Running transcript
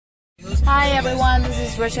Hi everyone, this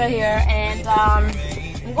is Richa here, and I'm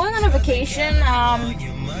going on a vacation. I'm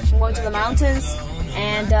going to the mountains,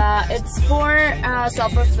 and it's for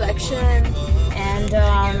self-reflection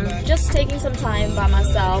and just taking some time by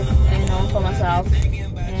myself, for myself,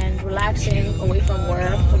 and relaxing away from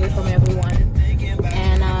work, away from everyone.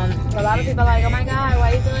 And a lot of people are like, oh my god,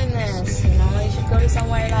 why are you doing this? You should go to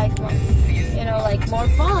somewhere like, like more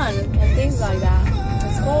fun and things like that.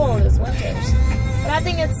 It's cold, it's winters. But I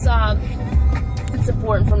think it's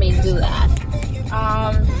important for me to do that.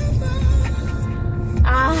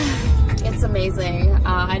 It's amazing.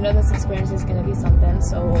 I know this experience is going to be something,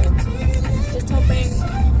 so just hoping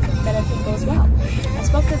that everything goes well. I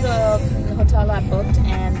spoke to the hotel I booked,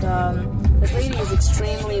 and this lady is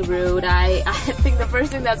extremely rude. I think the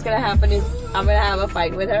first thing that's going to happen is I'm going to have a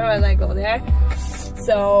fight with her when I go there.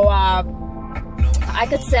 So I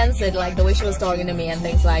could sense it, like the way she was talking to me and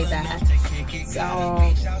things like that. So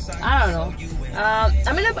I don't know.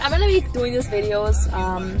 I'm gonna be doing these videos,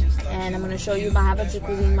 and I'm gonna show you. I have a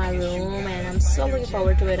jacuzzi in my room, and I'm so looking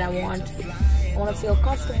forward to it. I want to feel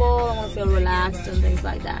comfortable. I want to feel relaxed and things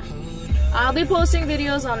like that. I'll be posting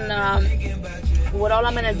videos on what all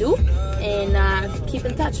I'm gonna do, and keep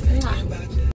in touch. Mwah.